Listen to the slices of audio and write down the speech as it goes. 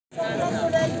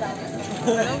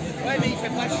Ouais, mais il fait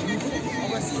pas chaud.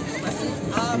 On va essayer.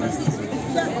 Ah, bah si.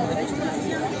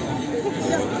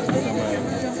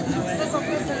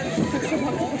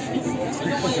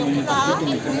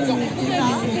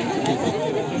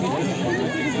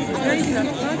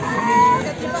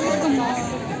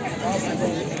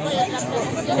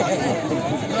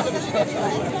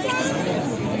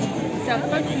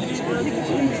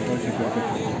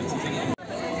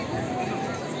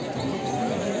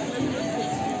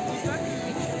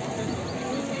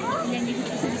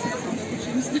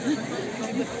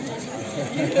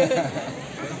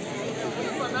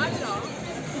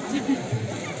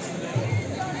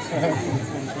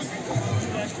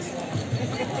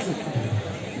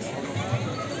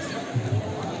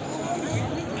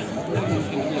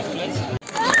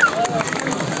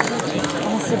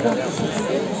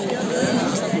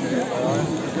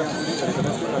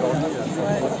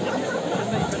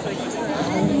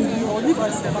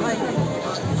 C'est pareil.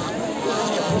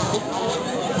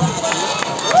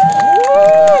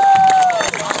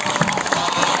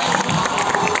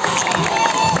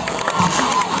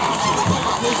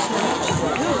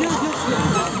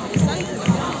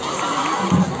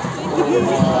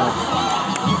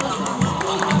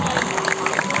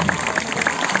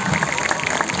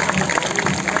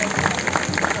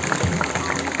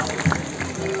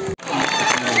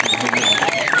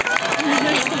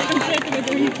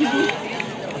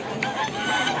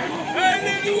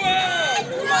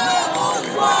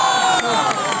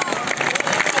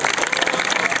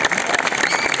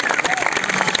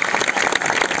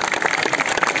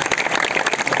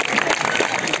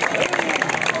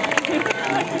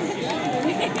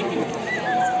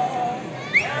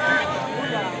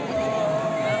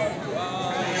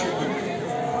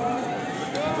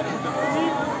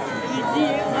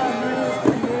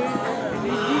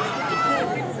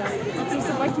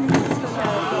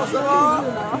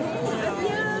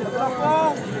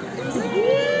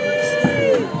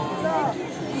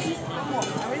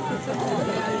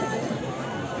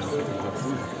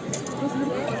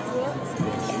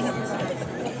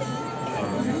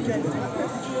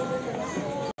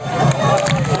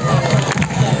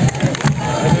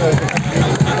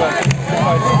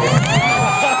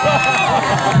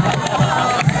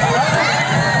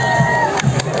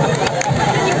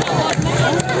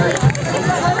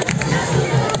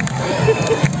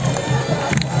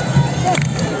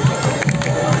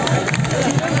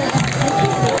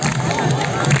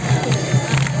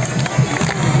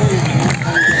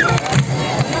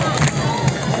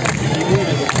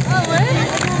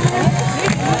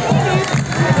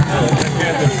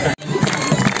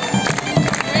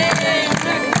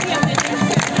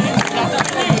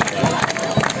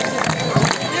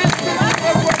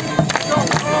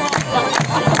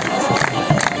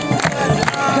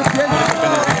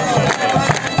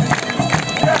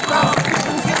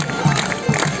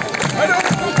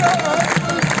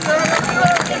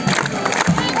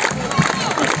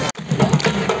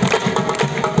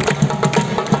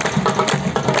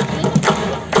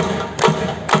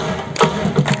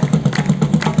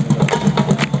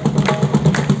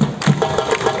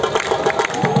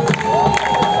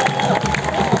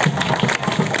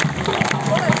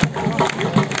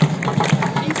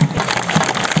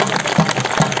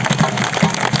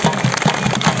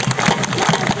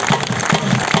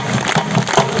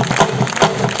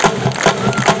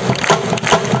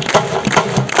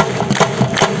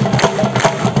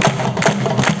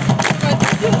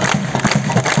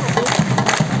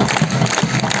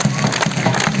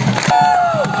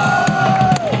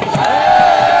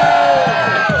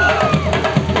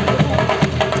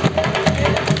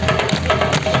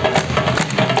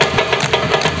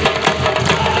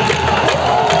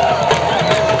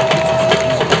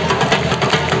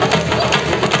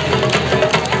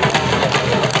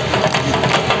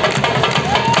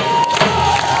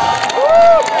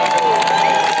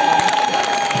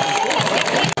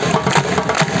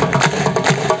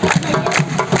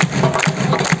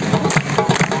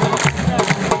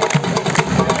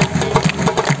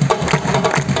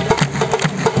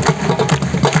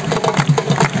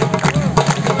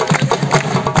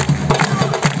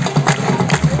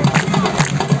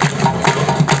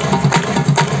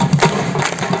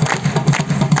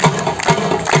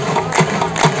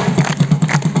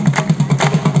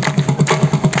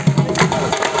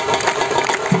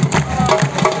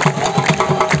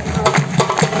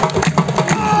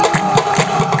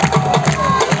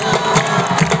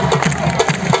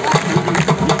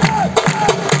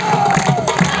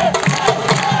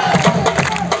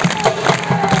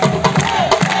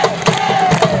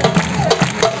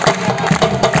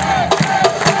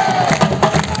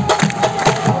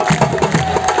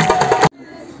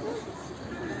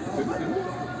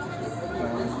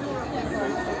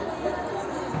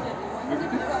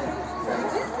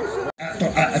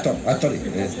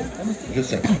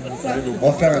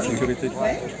 On va faire un truc.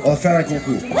 On va faire un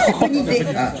concours. Bonne idée.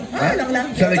 Ah, Alors là,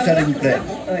 je savais que ça allait vous plaire.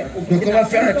 Ouais. Donc on va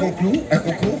faire un concours. Un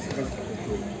concours.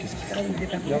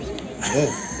 Oh.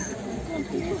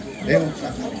 Eh oh.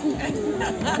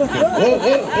 Oh,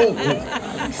 oh, oh, oh.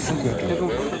 C'est quoi,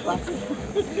 toi?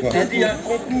 On dit un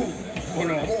concours. Oh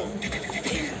non.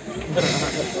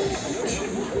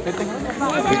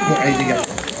 Bon, allez, dégage.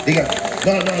 Dégage.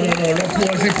 Non,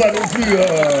 l'encouragez pas non plus.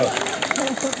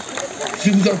 Si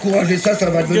vous encouragez ça, ça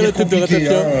va devenir compliqué.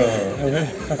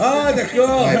 Ah,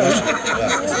 d'accord. Ouais,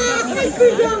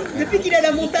 voilà. Depuis qu'il est à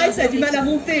la montagne, ça a du mal à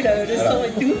monter le sang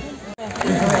et tout.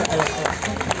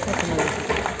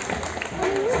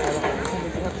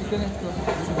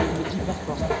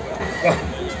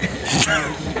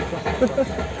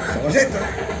 Ça rejette, hein.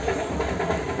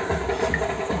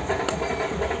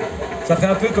 Ça fait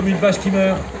un peu comme une vache qui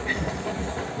meurt.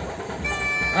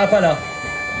 Ah, pas là.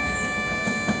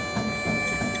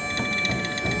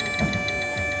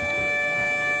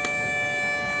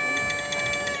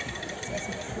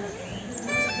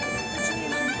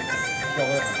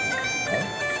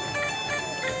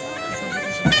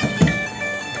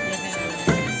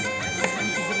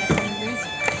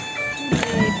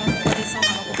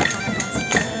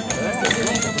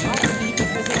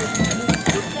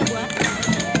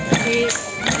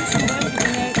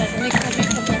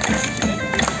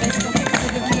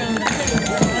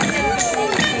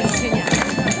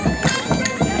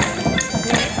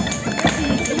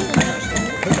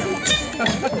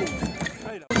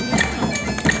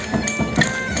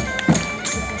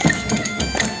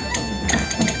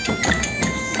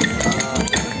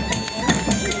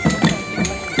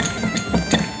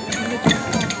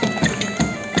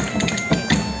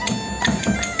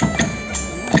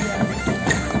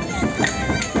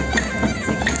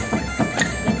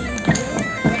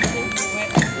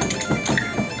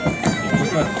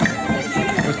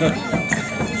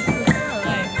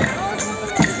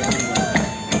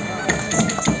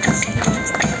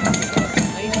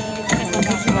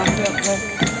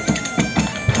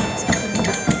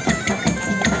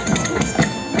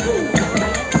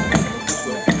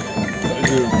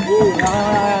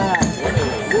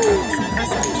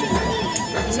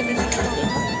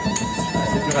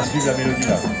 C'est dur à suivre la mélodie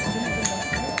là.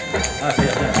 Ah, ça y est,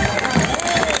 bien.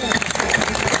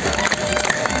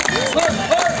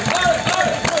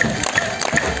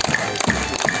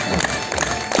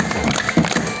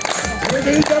 Vous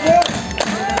avez d'abord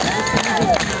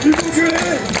du vous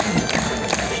gueuler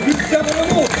du faire le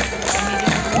monde.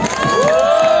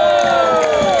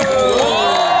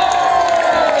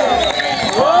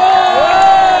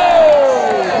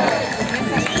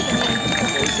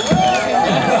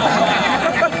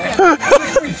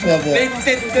 Il faut avoir. Mais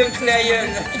tête de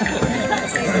client.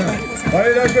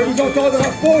 Allez là, je vais vous entendre à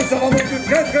fond, ça va monter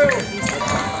très très haut.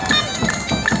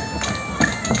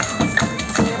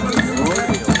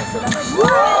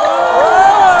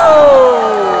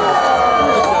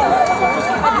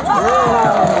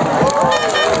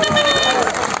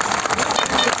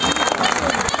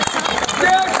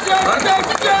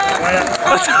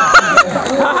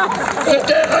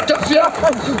 C'était attention.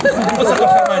 Oh, ça doit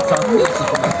faire mal ça.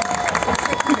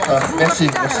 Ah, merci,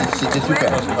 c'était super.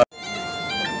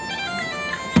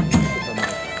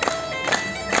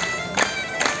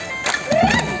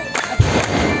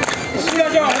 Sous la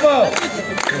jambe, mort.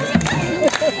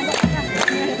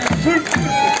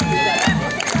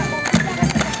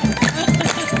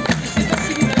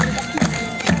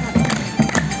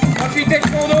 Profitez de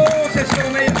son dos, c'est son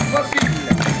meilleur profil.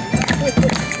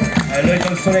 L'œil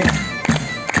dans le soleil.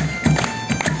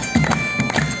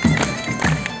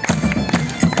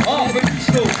 Oh, petit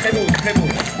saut, très beau, très beau.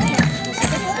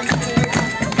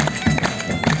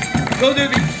 Go de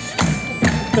biche.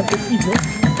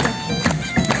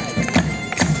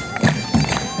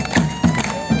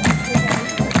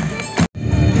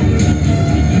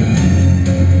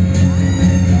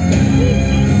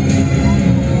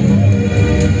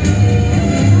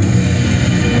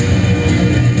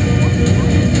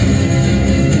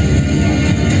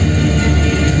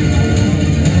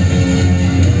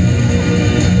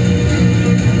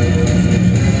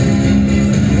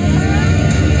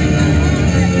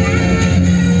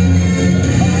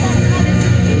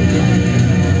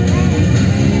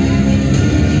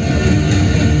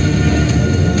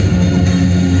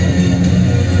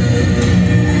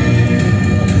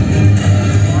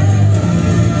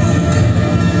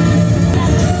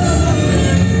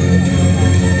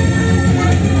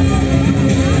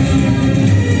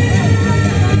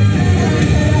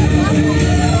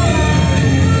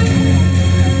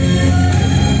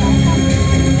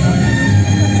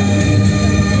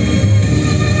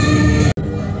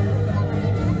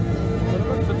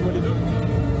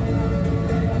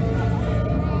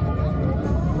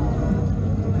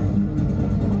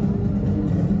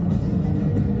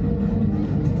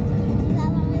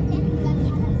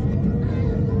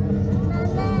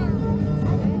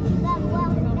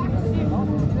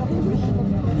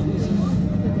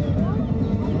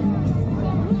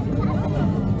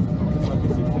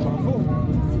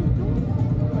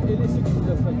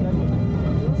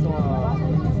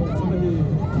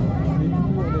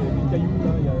 cailloux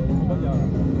là, il y a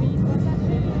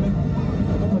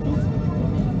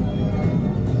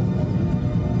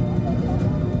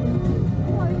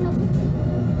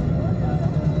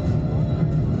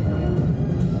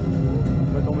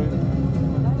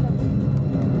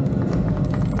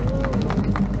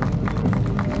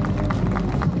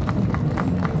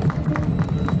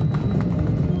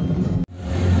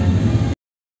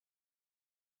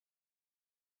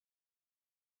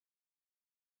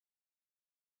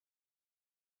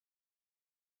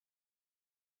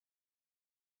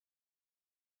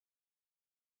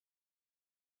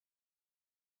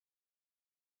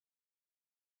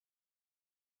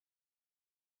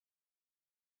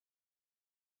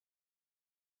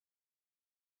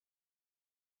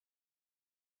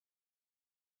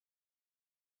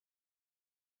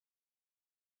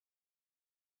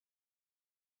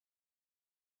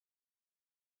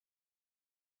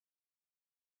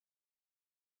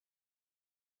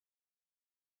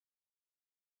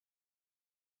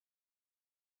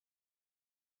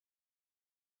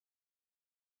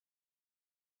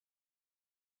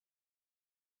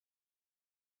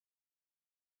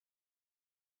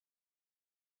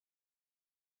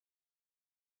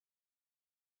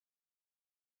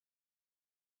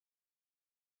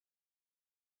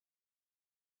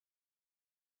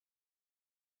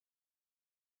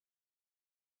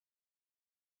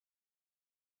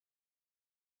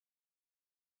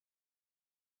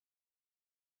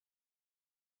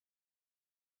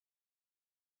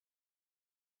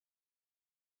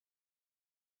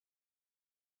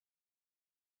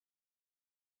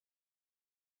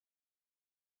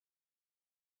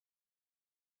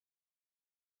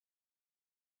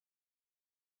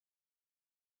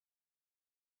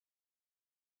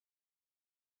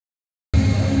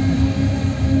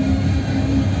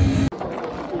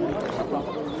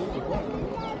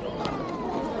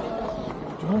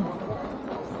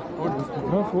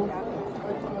l'info.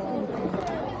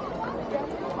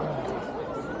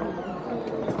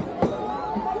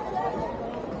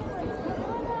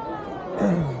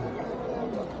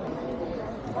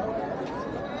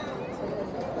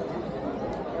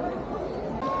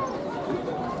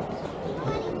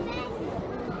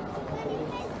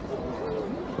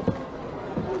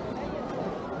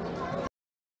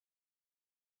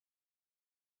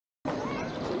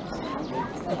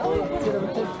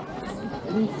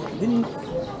 Denis.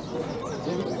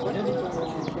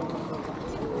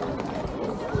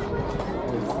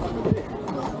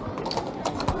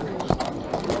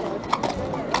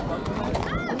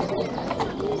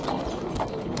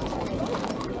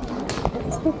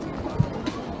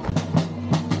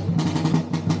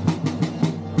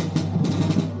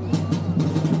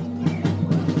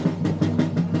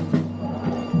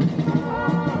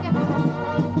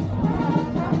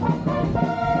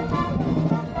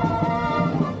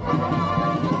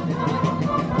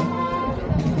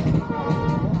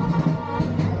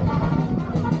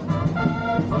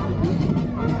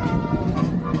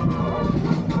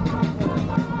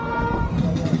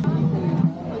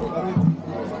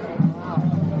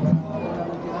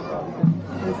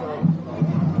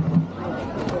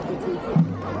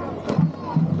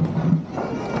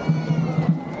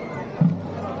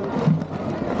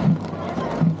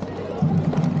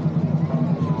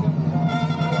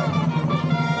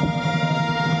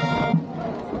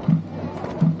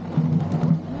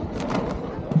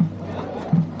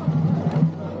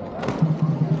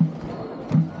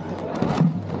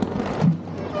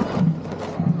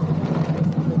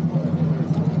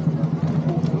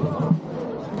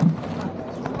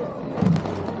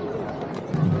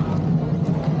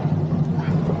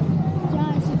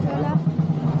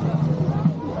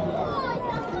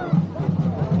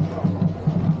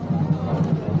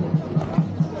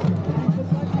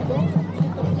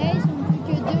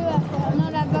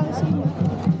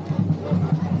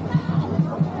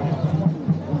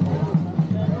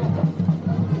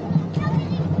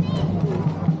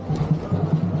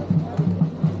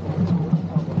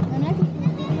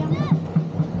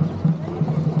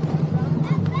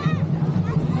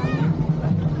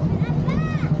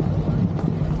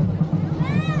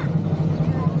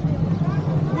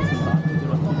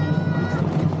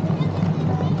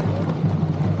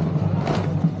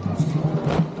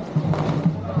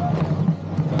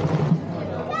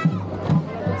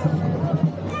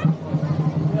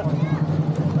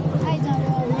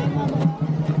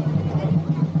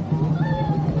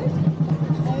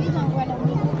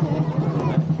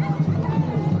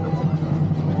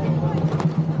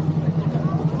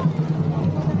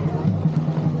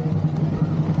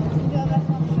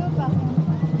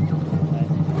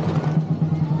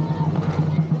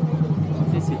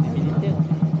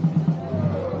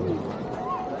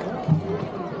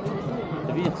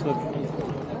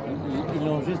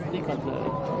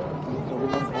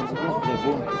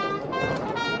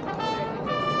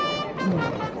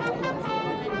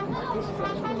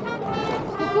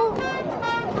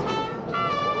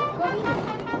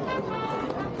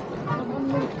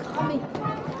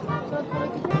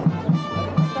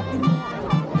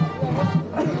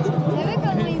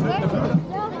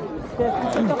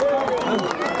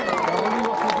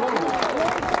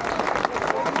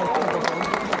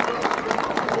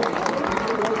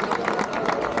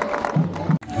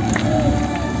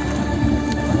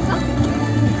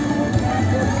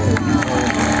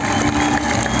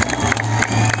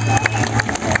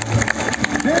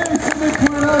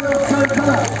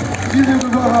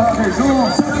 devoir à présent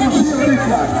s'affranchir des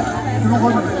flammes que l'on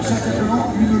remet à chaque attelon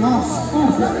une lance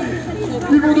enflammée.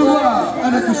 Ils vont devoir,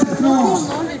 avec cette lance,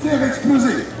 faire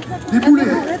exploser des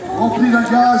boulets remplis d'un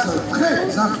gaz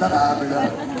très inflammable.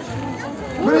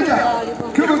 Prenez garde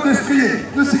que votre destrier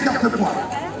ne s'écarte point.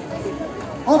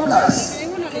 En place.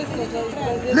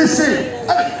 Laissez.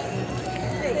 Allez.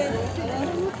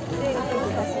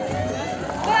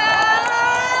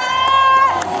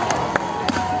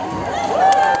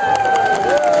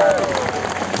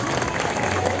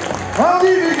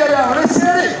 Allez les gaillards, laissez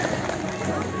aller.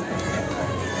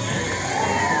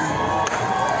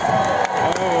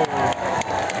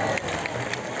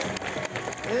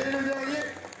 Et le dernier.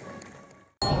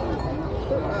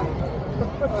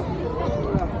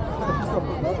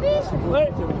 Ouais.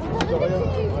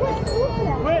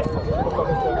 Ouais.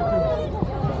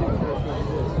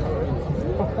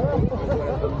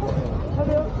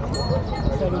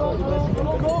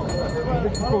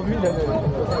 Pour lui, il a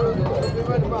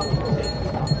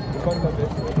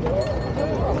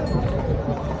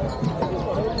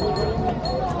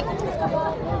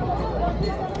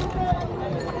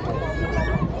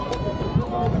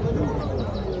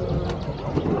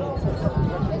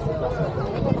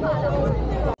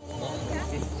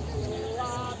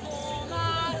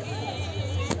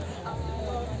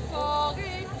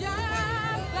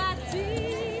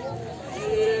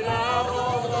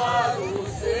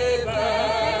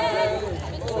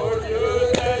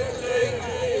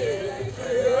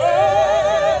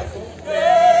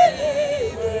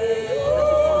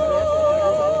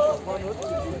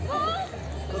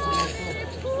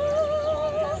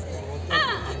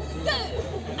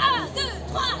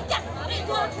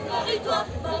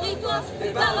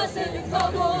débarrassez du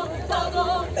cordeau,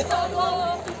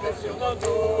 sur notre dos.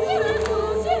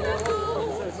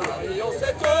 Marions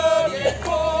cette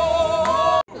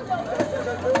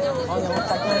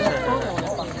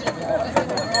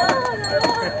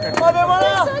Ah ben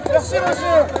voilà. Merci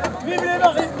monsieur. Vive les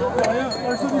maris.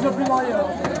 Ils sont déjà plus mariés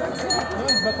alors.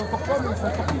 Ils se battent encore pas mais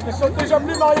ils sont déjà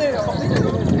plus mariés.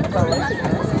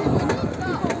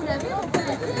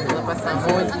 On a passé un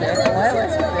bon hiver. Ouais,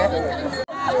 super.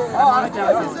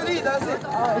 C'est solide, hein,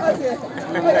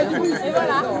 Et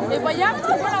voilà. Et voyez un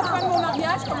petit peu la fin de mon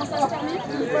mariage, comment ça se termine.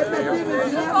 Je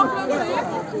porte le truc.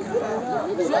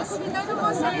 Je suis de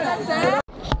nouveau célibataire.